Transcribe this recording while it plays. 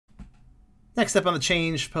Next up on the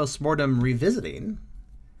change post-mortem revisiting,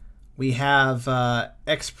 we have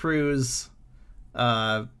Xpru's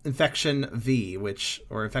Infection V,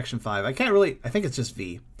 or Infection 5. I think it's just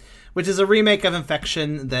V, which is a remake of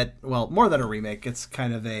Infection that, well, more than a remake, it's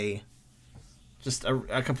kind of just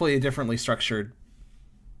a completely differently structured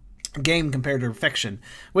game compared to Infection,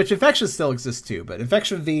 which Infection still exists too, but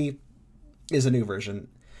Infection V is a new version.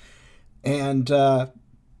 And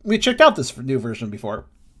we checked out this new version before.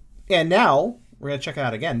 And now we're going to check it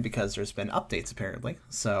out again because there's been updates apparently.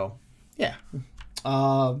 So, yeah.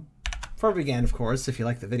 Before we begin, of course, if you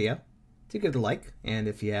like the video, do give it a like. And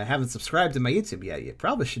if you haven't subscribed to my YouTube yet, you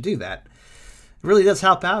probably should do that. It really does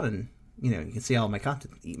help out, and you can see all my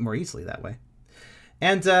content more easily that way.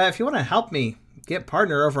 And if you want to help me get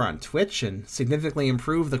partner over on Twitch and significantly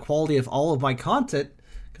improve the quality of all of my content,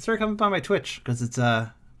 consider coming by my Twitch, because it's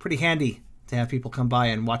pretty handy to have people come by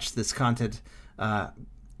and watch this content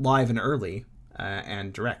live and early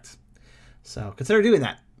and direct. So consider doing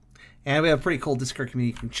that. And we have a pretty cool Discord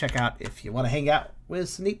community you can check out if you want to hang out with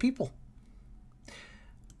some neat people.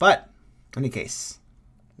 But, in any case,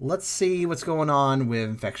 let's see what's going on with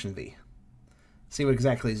Infection V. See what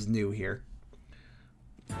exactly is new here.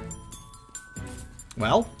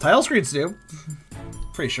 Well, title screen's new.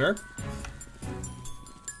 Pretty sure.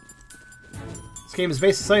 This game is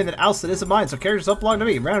based on something that Alston isn't mine, so characters don't belong to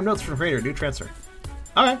me. Random notes from the creator, new transfer.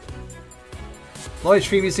 Okay. Low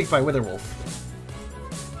HP music by Witherwolf.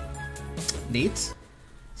 Neat.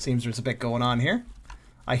 Seems there's a bit going on here.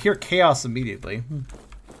 I hear chaos immediately.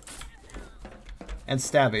 And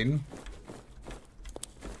stabbing.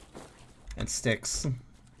 And sticks.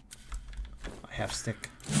 I have stick.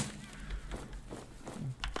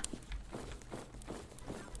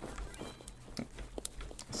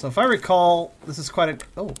 So if I recall, this is quite a...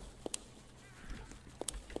 Oh.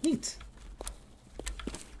 Neat.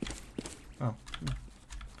 Oh.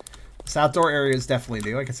 This outdoor area is definitely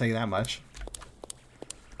new, I can tell you that much.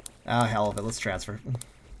 Oh, hell of it. Let's transfer.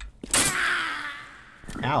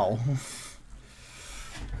 Ow.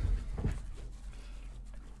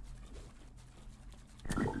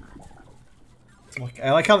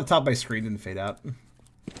 I like how the top of my screen didn't fade out.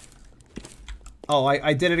 Oh,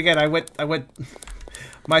 I did it again. I went...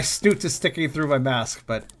 My snoot is sticking through my mask,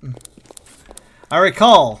 but... I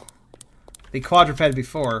recall the quadruped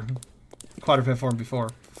form before.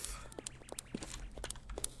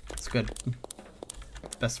 It's good.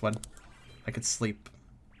 Best one. I could sleep.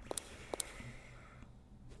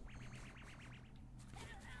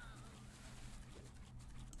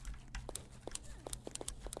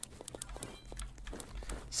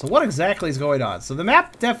 So what exactly is going on? So the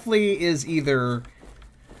map definitely is either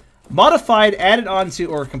modified, added onto,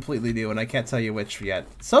 or completely new, and I can't tell you which yet.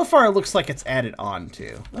 So far, it looks like it's added on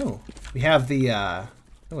to. Oh, we have the, oh, I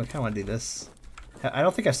kind of want to do this. I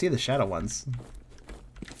don't think I've seen the shadow ones.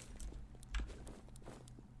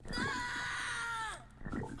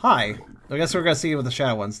 Hi. I guess we're going to see what the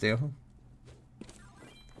shadow ones do.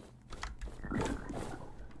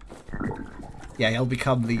 Yeah, he'll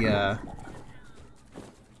become the,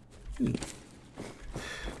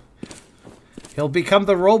 He'll become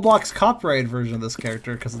the Roblox copyright version of this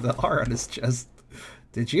character because of the R on his chest.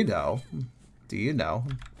 Did you know? Do you know?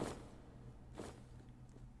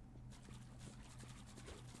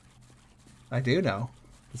 I do know.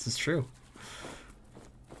 This is true.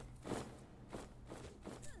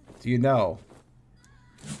 Do you know?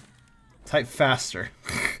 Type faster.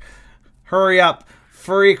 Hurry up.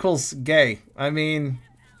 Fur equals gay. I mean,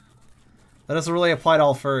 that doesn't really apply to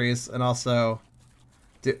all furries. And also...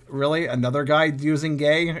 really? Another guy using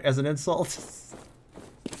gay as an insult?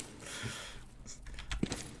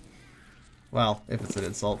 Well, if it's an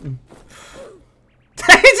insult. He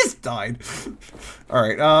just died.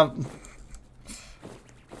 Alright,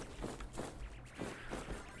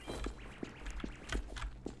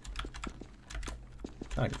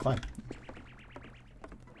 Oh, I can climb.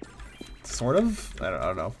 Sort of? I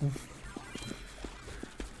don't know.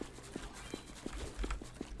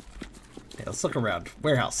 Okay, let's look around.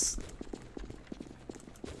 Warehouse.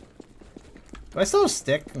 Do I still have a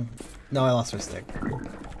stick? No, I lost my stick.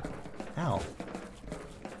 Ow.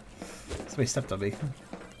 Somebody stepped on me.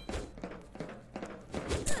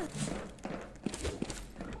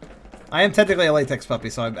 I am technically a latex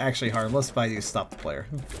puppy, so I'm actually harmless, but I do stop the player.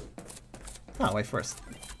 Oh, wait first.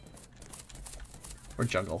 Or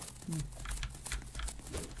jungle.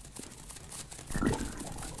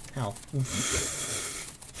 Ow.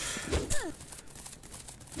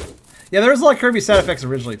 Yeah, there was a lot of Kirby sound effects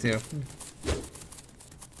originally, too.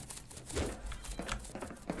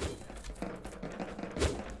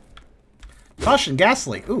 Caution, gas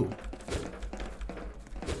leak. Ooh.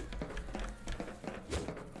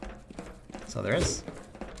 So there is.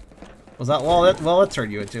 Was that well? That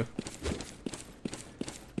turned you into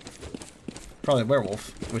probably a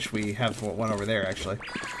werewolf, which we have one over there actually.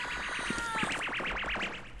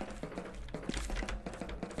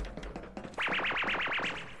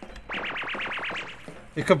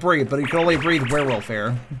 It could breathe, but it can only breathe werewolf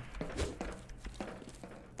air.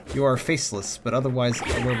 You are faceless, but otherwise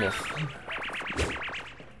a werewolf.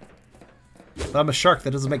 But I'm a shark.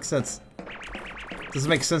 That doesn't make sense. Does it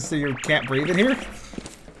make sense that you can't breathe in here?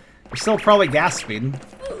 You're still probably gasping.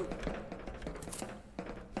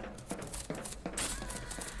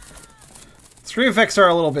 Screen effects are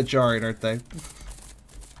a little bit jarring, aren't they?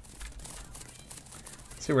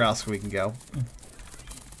 Let's see where else we can go.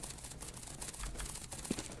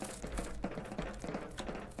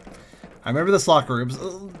 I remember this locker rooms.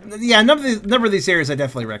 Yeah, a number of these areas I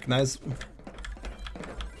definitely recognize.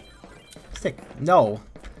 Stick. No.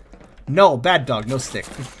 No, bad dog, no stick.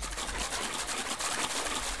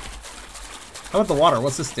 How about the water?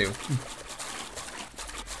 What's this do?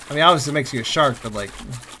 I mean, obviously it makes you a shark, but like...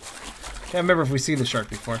 Can't remember if we've seen the shark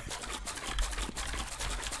before.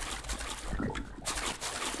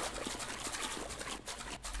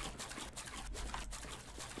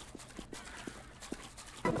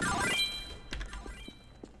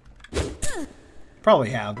 Probably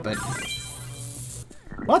have, but...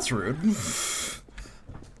 Well, that's rude.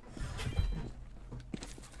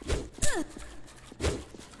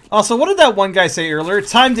 Also, what did that one guy say earlier?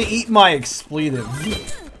 Time to eat my expletive.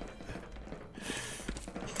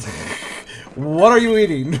 What are you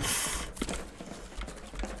eating?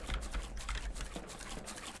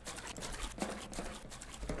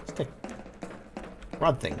 Stick.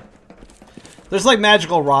 Rod thing. There's like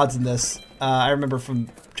magical rods in this. I remember from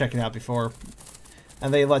checking it out before.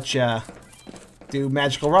 And they let you do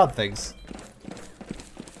magical rod things.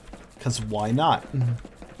 Because why not?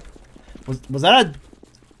 Was that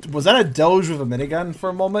a doge with a minigun for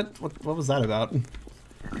a moment? What was that about?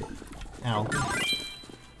 Ow.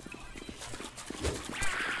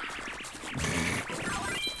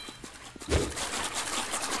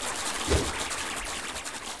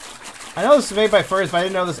 I know this is made by Furs, but I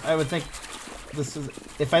didn't know this. I would think this is.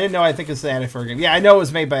 If I didn't know, I think it's an anti-Fur game. Yeah, I know it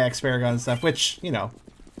was made by Xparagon and stuff, which, you know.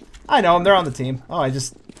 I know them. They're on the team. Oh,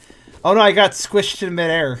 oh no, I got squished in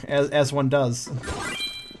midair, as one does.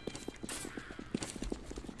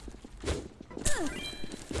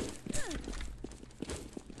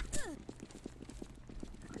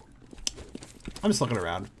 I'm just looking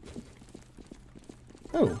around.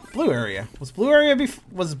 Oh, blue area. Was blue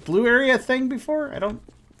area a thing before? I don't...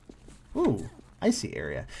 Ooh, icy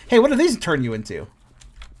area. Hey, what do these turn you into?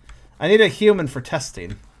 I need a human for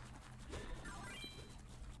testing.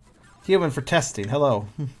 Human for testing. Hello.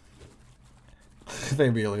 They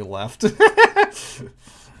immediately left.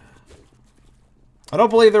 I don't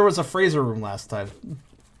believe there was a freezer room last time.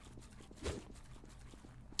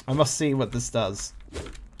 I must see what this does.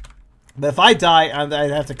 But if I die,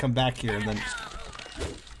 I'd have to come back here and then...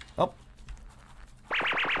 Oh.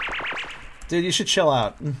 Dude, you should chill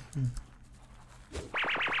out.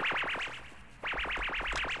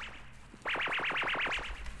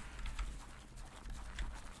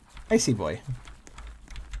 Icy boy.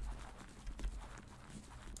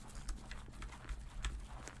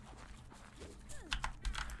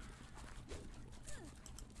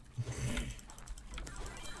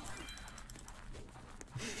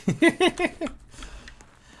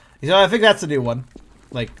 So I think that's a new one,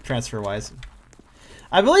 like transfer-wise.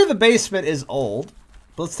 I believe the basement is old,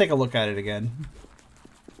 but let's take a look at it again.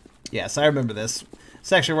 Yes, I remember this.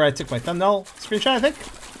 It's actually where I took my thumbnail screenshot, I think.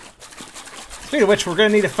 Speaking of which, we're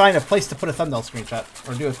going to need to find a place to put a thumbnail screenshot,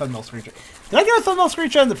 or do a thumbnail screenshot. Did I get a thumbnail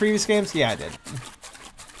screenshot in the previous games? Yeah, I did.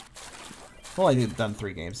 Well, I've done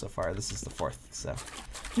 3 games so far. This is the 4th, so.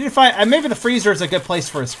 You need to find, maybe the freezer is a good place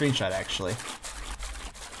for a screenshot, actually.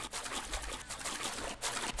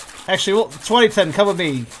 Actually, well, 2010, come with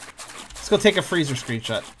me. Let's go take a freezer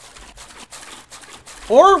screenshot.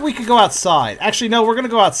 Or we could go outside. Actually, no, we're going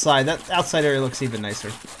to go outside. That outside area looks even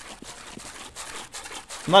nicer.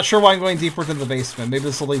 I'm not sure why I'm going deeper into the basement. Maybe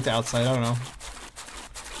this will lead to outside. I don't know.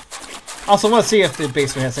 Also, I want to see if the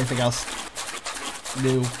basement has anything else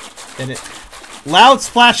new in it. Loud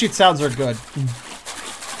splashing sounds are good.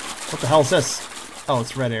 What the hell is this? Oh,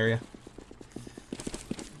 it's red area.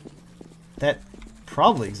 That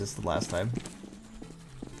probably existed last time.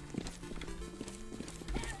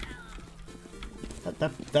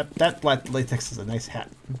 That black latex is a nice hat.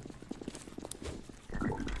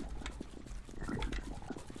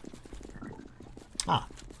 Ah.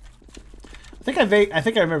 I think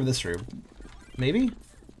I remember this room. Maybe?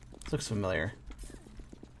 This looks familiar.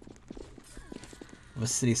 of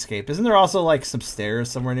a cityscape. Isn't there also like some stairs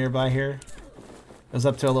somewhere nearby here? It goes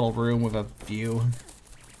up to a little room with a view.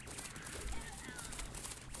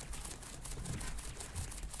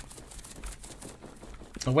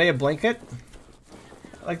 A weighted blanket?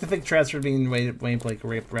 I like to think transfer being weighted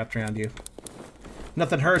blanket wrapped around you.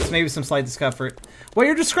 Nothing hurts, maybe some slight discomfort. What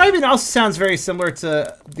you're describing also sounds very similar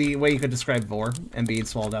to the way you could describe vor and being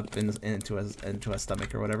swallowed up into a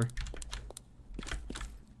stomach or whatever.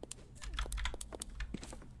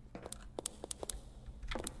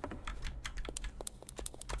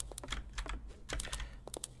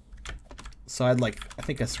 So I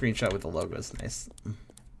think a screenshot with the logo is nice.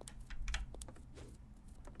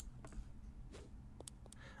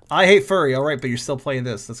 I hate furry, alright, but you're still playing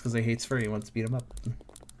this. That's because he hates furry and wants to beat him up.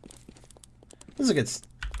 This is a good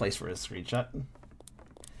place for a screenshot.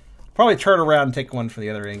 Probably turn around and take one from the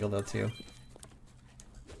other angle, though, too.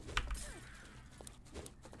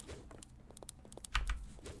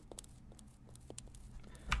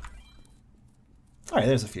 Alright,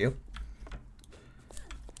 there's a few.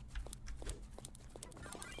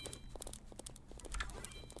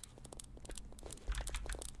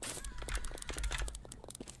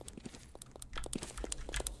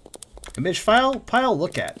 Image pile,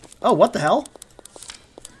 look at. Oh, what the hell?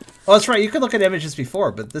 Oh, that's right. You could look at images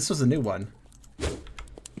before, but this was a new one.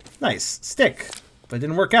 Nice. Stick. But it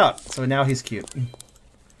didn't work out, so now he's cute.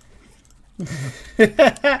 I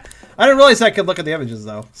didn't realize I could look at the images,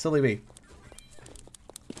 though. Silly me.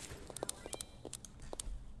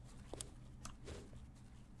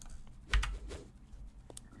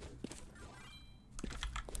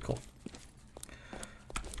 Cool.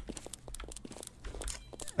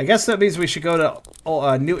 I guess that means we should go to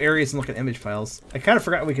new areas and look at image files. I kind of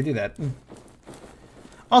forgot we could do that.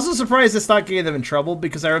 Also surprised it's not getting them in trouble,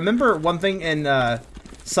 because I remember one thing in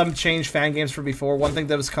some changed fan games from before, one thing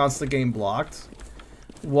that was constantly getting blocked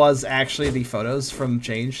was actually the photos from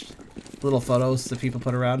changed. Little photos that people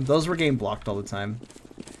put around. Those were getting blocked all the time.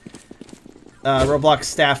 Roblox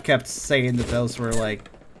staff kept saying that those were, like,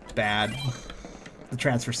 bad. The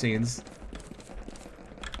transfer scenes.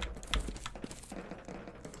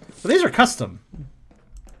 But these are custom.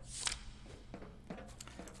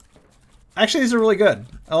 Actually, these are really good.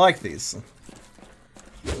 I like these.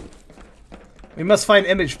 We must find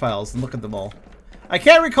image files and look at them all. I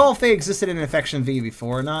can't recall if they existed in Infection V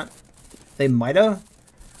before or not. They might have.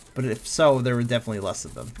 But if so, there were definitely less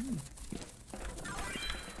of them.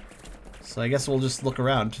 So I guess we'll just look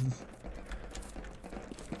around.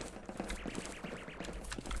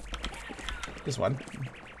 Here's one.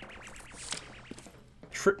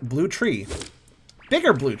 Blue tree.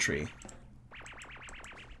 Bigger blue tree.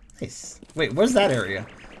 Nice. Wait, where's that area?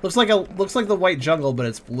 Looks like the white jungle, but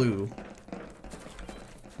it's blue.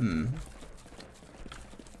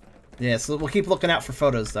 Yeah, so we'll keep looking out for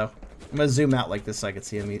photos, though. I'm gonna zoom out like this so I can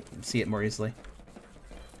see it more easily.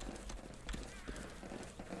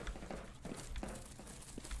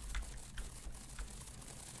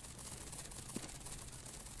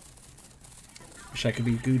 Wish I could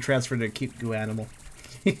be goo transferred to a cute goo animal.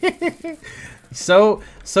 So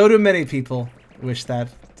do many people wish that.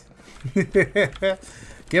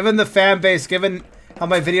 Given the fan base, given how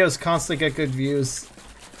my videos constantly get good views,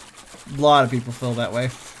 a lot of people feel that way.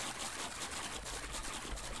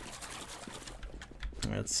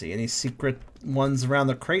 Let's see, any secret ones around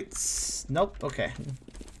the crates? Nope, okay.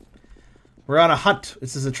 We're on a hunt.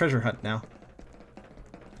 This is a treasure hunt now.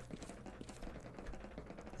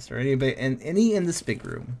 Is there anybody any in this big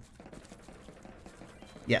room?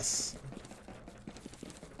 Yes.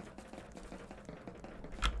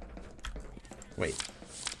 Wait.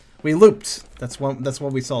 We looped. That's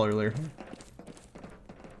what we saw earlier.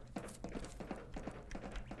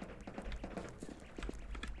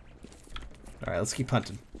 Alright, let's keep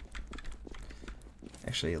hunting.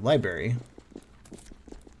 Actually, library.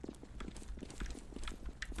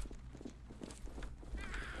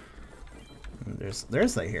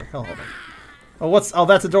 There's that here. Oh, hold on. Oh,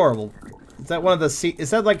 that's adorable. Is that one of the is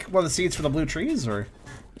that like one of the seeds for the blue trees, or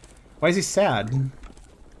why is he sad?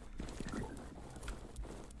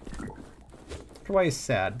 Why he's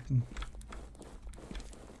sad?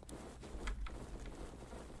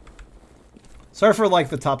 Sorry for like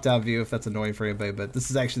the top-down view if that's annoying for anybody, but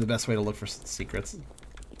this is actually the best way to look for secrets.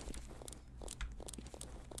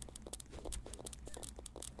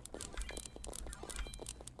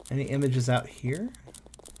 Any images out here?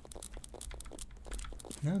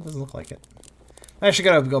 No, it doesn't look like it. I actually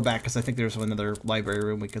gotta go back because I think there's another library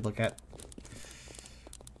room we could look at.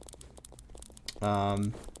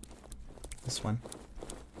 This one.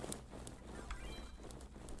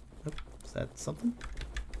 Oh, is that something?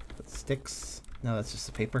 That sticks. No, that's just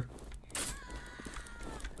the paper.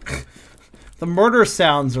 The murder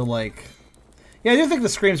sounds are like... Yeah, I do think the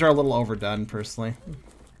screams are a little overdone, personally.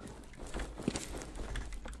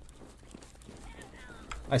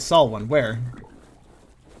 I saw one. Where?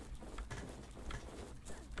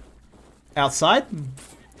 Outside?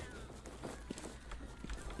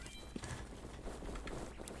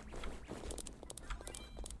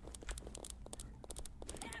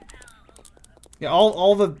 Yeah,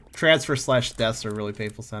 all the transfer / deaths are really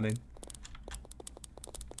painful sounding.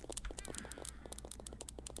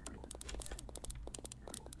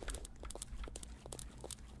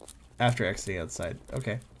 After exiting outside.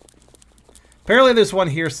 Okay. Apparently there's one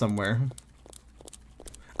here somewhere.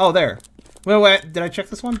 Oh, there. Wait, did I check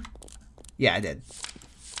this one? Yeah, I did.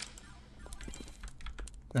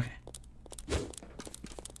 Okay.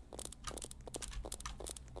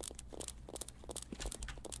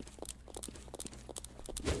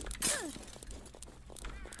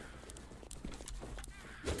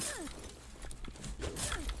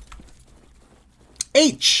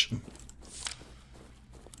 H!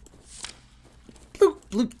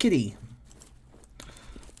 Blue kitty.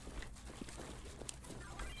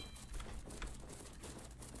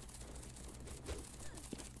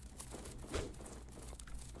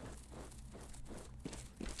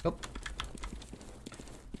 Oh.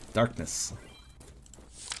 Darkness.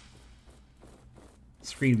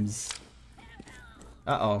 Screams.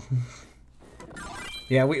 Uh-oh.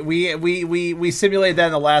 Yeah, we simulated that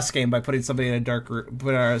in the last game by putting somebody in a dark room,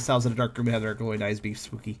 putting ourselves in a dark room and having our glowing eyes be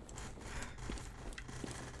spooky.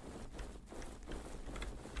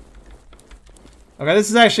 Okay, this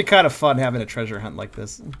is actually kind of fun having a treasure hunt like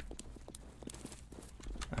this.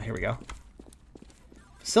 Here we go.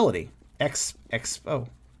 Facility. Expo.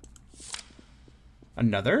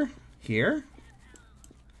 Another here.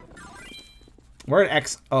 We're at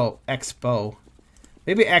Expo.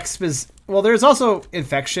 Maybe Exp is... Well, there's also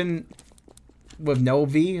infection with no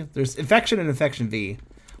V. There's infection and infection V.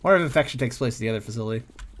 I wonder if infection takes place in the other facility.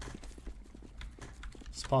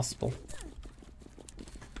 It's possible.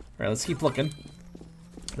 Alright, let's keep looking.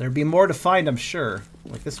 There'd be more to find, I'm sure.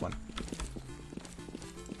 Like this one.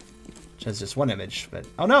 Which has just one image, but...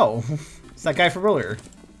 Oh no! It's that guy from earlier.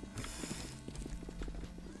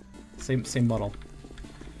 Same model.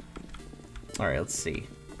 Alright, let's see.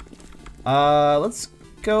 Let's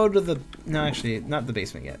go to the... No, actually, not the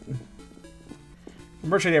basement yet.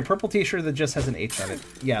 Merchant, a purple t-shirt that just has an H on it.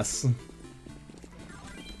 Yes. What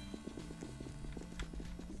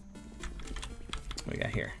do we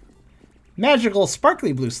got here? Magical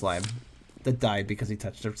sparkly blue slime that died because he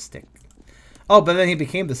touched a stick. Oh, but then he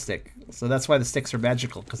became the stick. So that's why the sticks are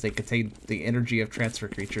magical, because they contain the energy of transfer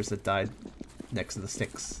creatures that died next to the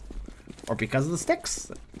sticks. Or because of the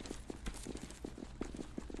sticks.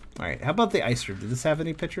 Alright, how about the ice room? Did this have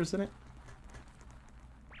any pictures in it?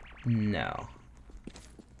 No.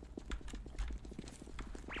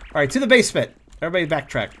 Alright, to the basement. Everybody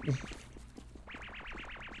backtrack.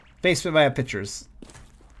 Basement might have pictures.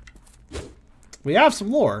 We have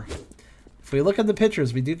some lore. If we look at the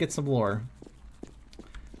pictures, we do get some lore.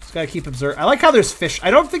 Just gotta keep observing. I like how there's fish.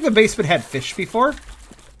 I don't think the basement had fish before,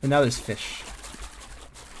 but now there's fish.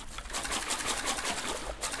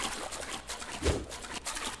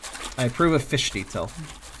 I approve of fish detail.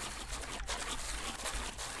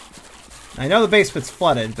 I know the basement's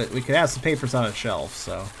flooded, but we could have some papers on a shelf,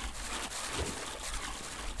 so...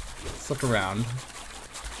 Let's look around.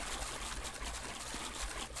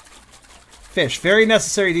 Fish. Very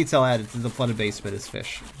necessary detail added to the flooded basement is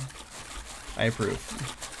fish. I approve.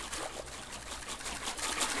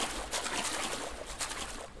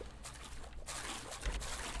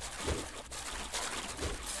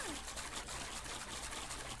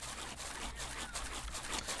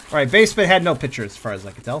 Alright, basement had no pictures as far as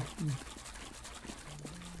I can tell.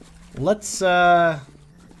 Let's, Ow.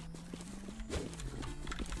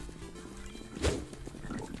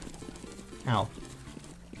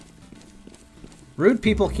 Rude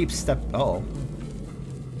people keep oh.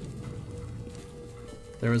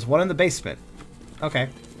 There was one in the basement. Okay.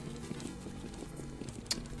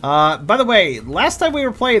 By the way, last time we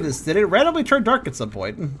were playing this, did it randomly turn dark at some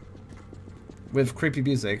point? With creepy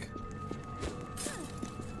music.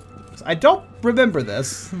 I don't remember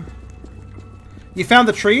this. You found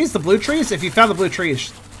the trees? The blue trees? If you found the blue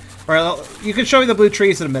trees... Or, you can show me the blue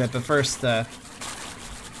trees in a minute, but first,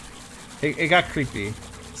 it got creepy.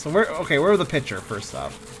 So where... Okay, where was the picture, first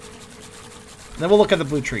off? Then we'll look at the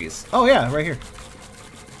blue trees. Oh, yeah, right here.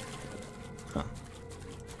 Huh.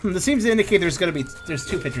 This seems to indicate there's gonna be... There's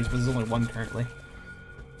two pictures, but there's only one currently.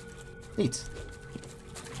 Neat.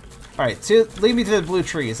 Alright, lead me to the blue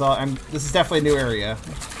trees. This is definitely a new area.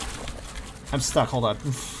 I'm stuck, hold on.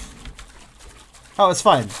 Oh, it's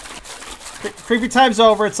fine. Creepy time's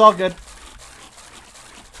over, it's all good.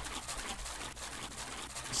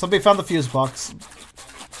 Somebody found the fuse box.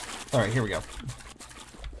 Alright, here we go.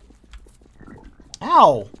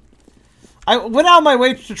 Ow! I went out of my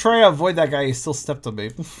way to try to avoid that guy, he still stepped on me.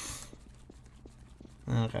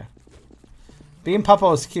 Okay. Being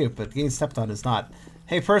Puppo is cute, but getting stepped on is not.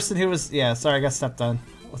 Hey, person who was... Yeah, sorry, I got stepped on.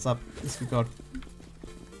 What's up? Let's keep going.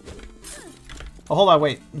 Oh, hold on,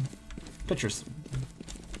 wait. Pictures.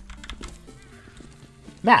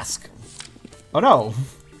 Mask. Oh, no.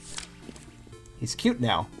 He's cute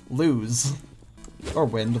now. Lose. Or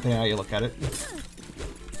win, depending on how you look at it.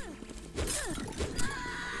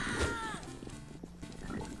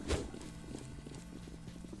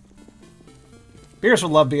 Beers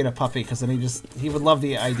would love being a puppy, because then he would love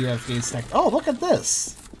the idea of getting snacked. Oh, look at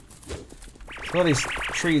this! What do these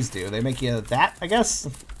trees do? They make you that, I guess?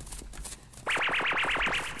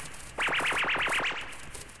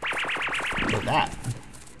 Or that.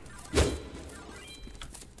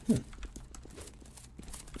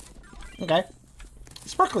 Okay.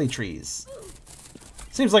 Sparkly trees.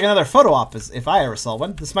 Seems like another photo op if I ever saw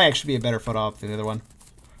one. This might actually be a better photo op than the other one.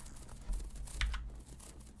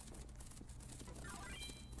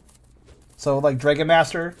 So, like, Dragon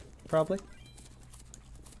Master, probably?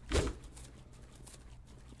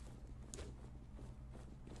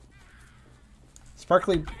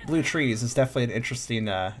 Sparkly blue trees is definitely an interesting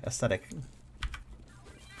aesthetic.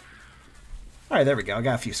 Alright, there we go. I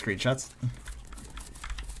got a few screenshots.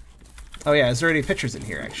 Oh yeah, is there any pictures in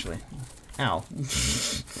here, actually? Ow.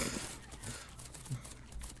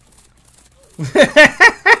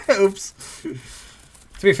 Oops.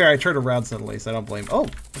 To be fair, I turned around suddenly, so I don't blame... Oh,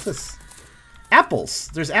 what's this? Apples!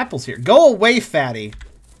 There's apples here. Go away, fatty!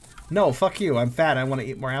 No, fuck you. I'm fat. I want to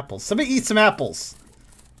eat more apples. Somebody eat some apples.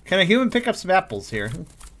 Can a human pick up some apples here?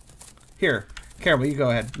 Here. Caramel, you go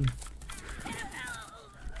ahead.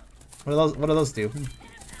 What do those do?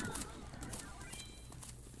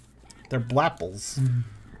 They're blapples.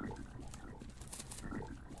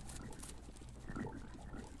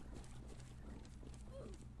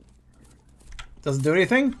 Doesn't do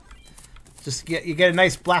anything? Just you get a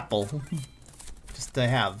nice blapple. Just to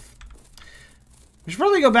have. We should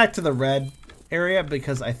probably go back to the red area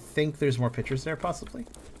because I think there's more pictures there, possibly.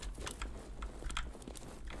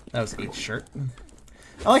 That was H shirt.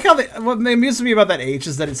 I like how what amuses me about that H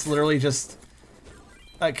is that it's literally just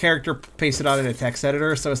a character pasted on in a text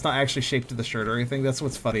editor, so it's not actually shaped to the shirt or anything. That's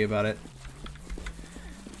what's funny about it.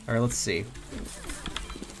 Alright, let's see.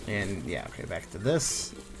 And yeah, okay, back to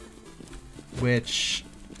this. Which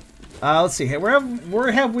let's see. Hey,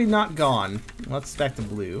 where have we not gone? Let's back to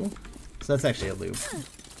blue. So that's actually a loop.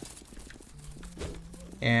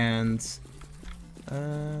 And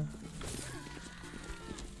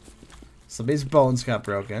somebody's bones got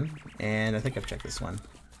broken, and I think I've checked this one.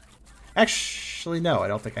 Actually, no, I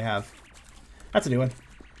don't think I have. That's a new one.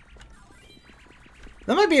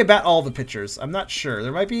 That might be about all the pictures. I'm not sure.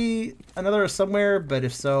 There might be another somewhere, but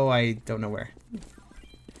if so, I don't know where.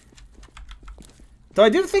 Though I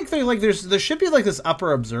do think there should be like this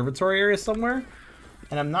upper observatory area somewhere,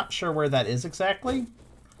 and I'm not sure where that is exactly,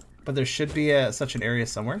 but there should be such an area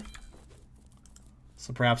somewhere.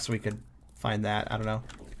 So perhaps we could find that. I don't know.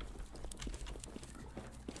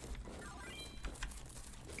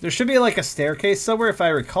 There should be like a staircase somewhere if I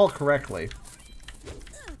recall correctly.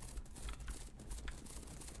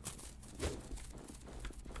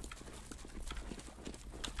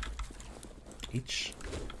 H.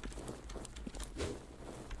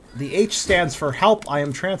 The H stands for help, I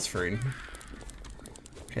am transferring.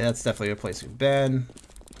 Okay, that's definitely a place we've been.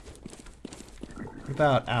 What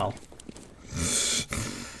about ow? It's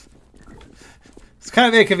kind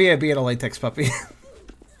of inconvenient being a latex puppy.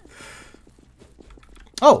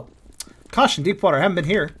 Oh! Caution, deep water. I haven't been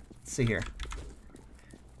here. Let's see here.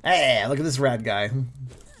 Hey, look at this rad guy.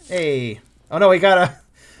 Hey. Oh no, we got a...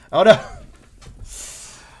 Oh no.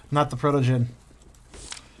 Not the protogen.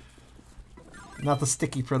 Not the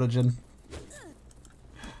sticky protogen.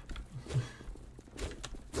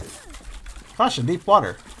 Caution, deep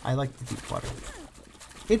water. I like the deep water.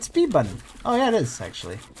 It's B button. Oh yeah, it is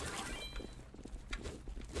actually.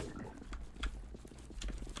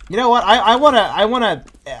 You know what? I wanna.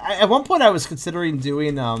 At one point, I was considering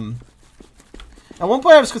doing. At one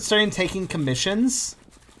point, I was considering taking commissions,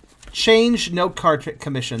 change note card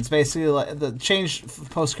commissions, basically the change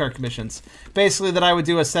postcard commissions. Basically, that I would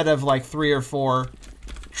do a set of like 3 or 4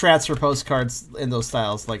 transfer postcards in those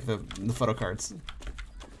styles, like the photo cards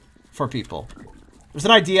for people. was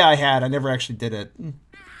an idea I had. I never actually did it.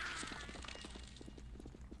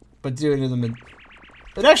 But doing them,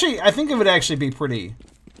 it actually, I think it would actually be pretty.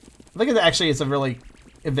 I think it actually is a really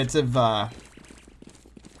inventive,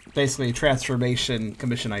 basically transformation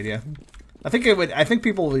commission idea. I think it would. I think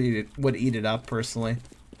people would eat it up personally.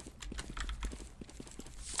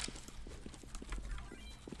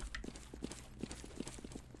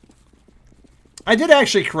 I did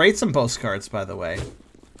actually create some postcards, by the way.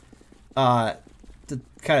 To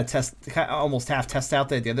kind of test, almost half test out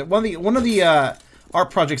the idea that one of the art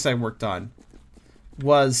projects I worked on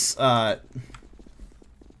was. I'll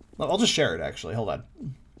just share it actually. Hold on.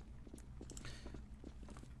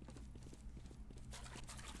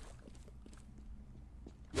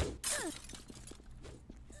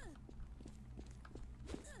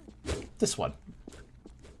 This one.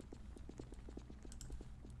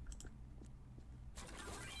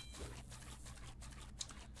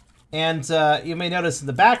 And you may notice in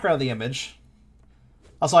the background of the image,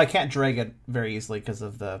 also I can't drag it very easily because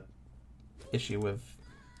of the issue with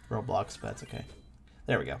Roblox, but that's okay.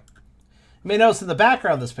 There we go. You may notice in the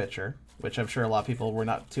background of this picture, which I'm sure a lot of people were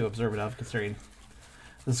not too observant of considering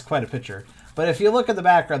this is quite a picture. But if you look at the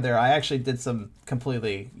background there, I actually did some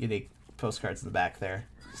completely unique postcards in the back there.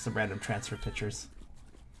 Some random transfer pictures.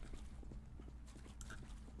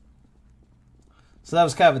 So that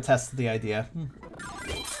was kind of a test of the idea.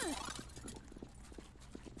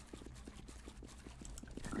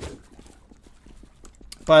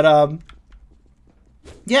 But,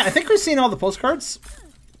 yeah, I think we've seen all the postcards.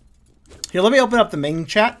 Here, let me open up the main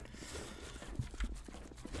chat.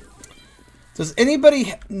 Does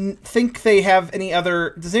anybody think they have any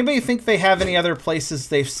other... Does anybody think they have any other places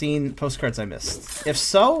they've seen postcards I missed? If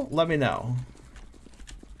so, let me know.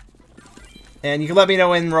 And you can let me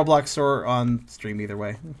know in Roblox or on stream either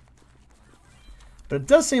way. But it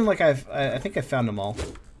does seem like I think I found them all.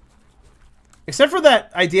 Except for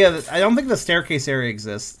that idea that I don't think the staircase area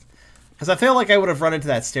exists. Because I feel like I would have run into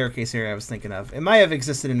that staircase area I was thinking of. It might have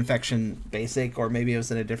existed in Infection Basic, or maybe it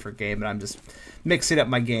was in a different game, and I'm just mixing up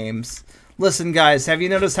my games. Listen, guys, have you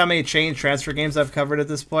noticed how many chain transfer games I've covered at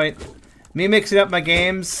this point? Me mixing up my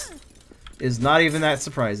games is not even that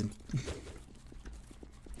surprising.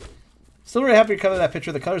 Still really happy to cover that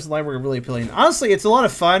picture. The colors and line were really appealing. Honestly, it's a lot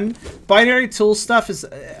of fun. Binary tool stuff is...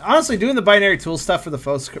 honestly, doing the binary tool stuff for the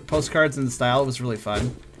postcards and the style was really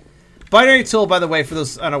fun. Binary tool, by the way, for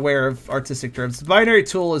those unaware of artistic terms, the binary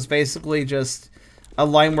tool is basically just a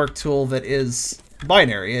line work tool that is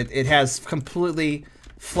binary. It has completely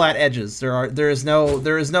flat edges. There is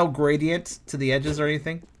no gradient to the edges or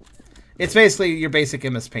anything. It's basically your basic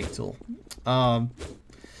MS Paint tool.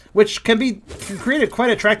 Which can create a quite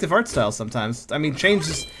attractive art style sometimes. I mean,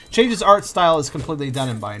 Change's art style is completely done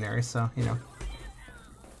in binary, so you know.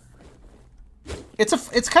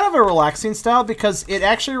 It's kind of a relaxing style because it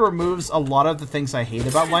actually removes a lot of the things I hate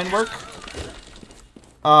about line work.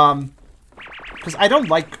 Because I don't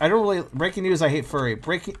really breaking news. I hate furry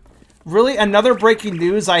really another breaking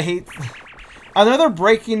news. I hate another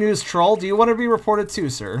breaking news troll. Do you want to be reported too,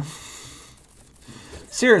 sir?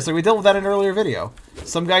 Seriously, we dealt with that in an earlier video.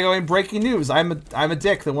 Some guy going breaking news. I'm a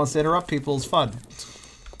dick that wants to interrupt people's fun.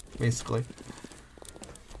 Basically,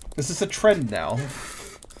 this is a trend now.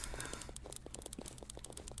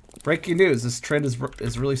 Breaking news. This trend is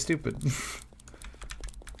really stupid.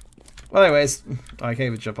 Well, anyways, I can't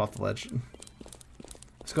even jump off the ledge. I'm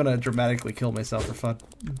just gonna dramatically kill myself for fun.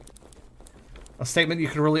 A statement you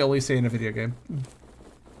can really only say in a video game.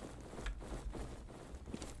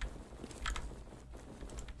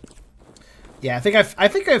 Yeah, I think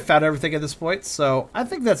I've found everything at this point, so I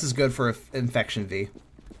think that's as good for Infection V.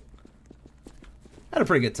 Had a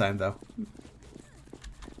pretty good time though.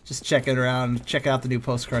 Just checking around, check out the new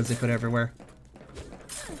postcards they put everywhere.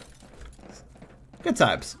 Good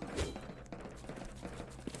times.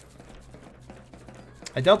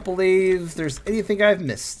 I don't believe there's anything I've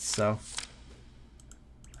missed, so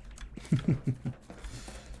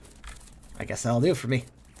I guess that'll do it for me.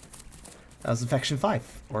 That was Infection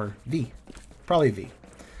 5 or V. Probably V.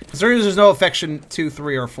 Considering there's no Infection 2,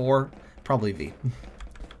 3, or 4, probably V.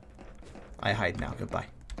 I hide now. Goodbye.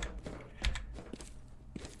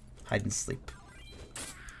 Hide and sleep.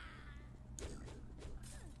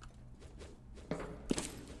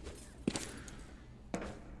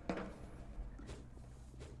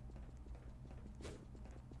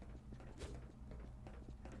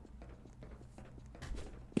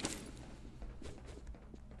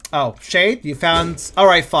 Oh, Shade, you found...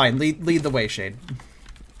 Alright, fine. Lead the way, Shade.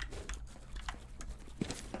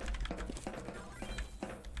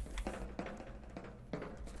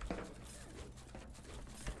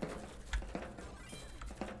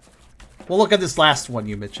 We'll look at this last one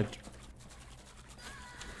you mentioned.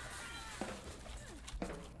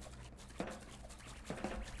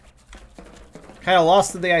 Kind of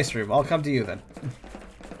lost in the ice room. I'll come to you then.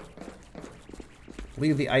 I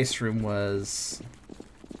believe the ice room was...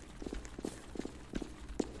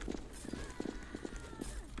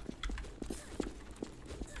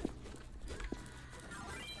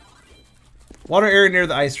 Water area near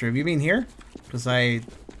the ice room. You mean here? Because I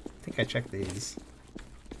think I checked these.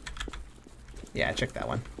 Yeah, I checked that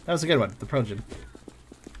one. That was a good one. The Progen.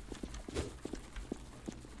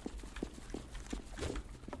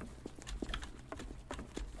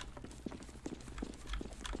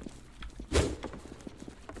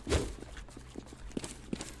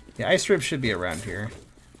 The ice room should be around here.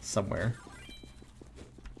 Somewhere.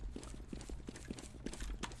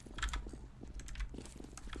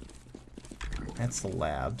 That's the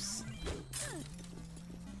labs.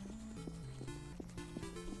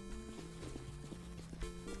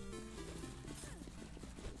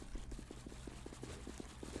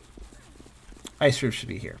 Ice room should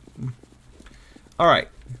be here. Alright.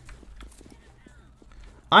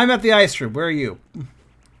 I'm at the ice room. Where are you?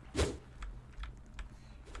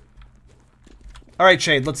 Alright,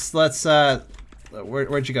 Shade. Let's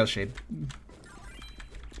where'd you go, Shade?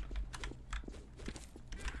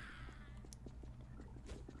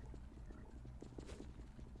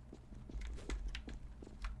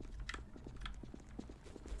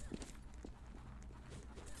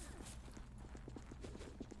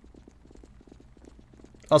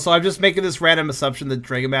 Also, I'm just making this random assumption that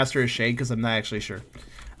Dragon Master is Shade because I'm not actually sure.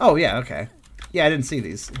 Oh, yeah, okay. Yeah, I didn't see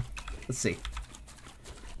these. Let's see.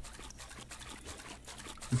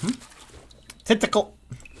 Tentacle.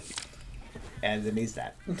 And it needs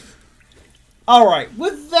that. Alright,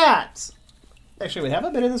 with that... Actually, wait, have I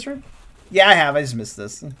been in this room? Yeah, I have. I just missed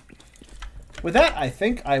this. With that, I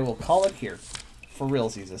think I will call it here. For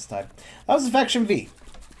realsies this time. That was Infection V.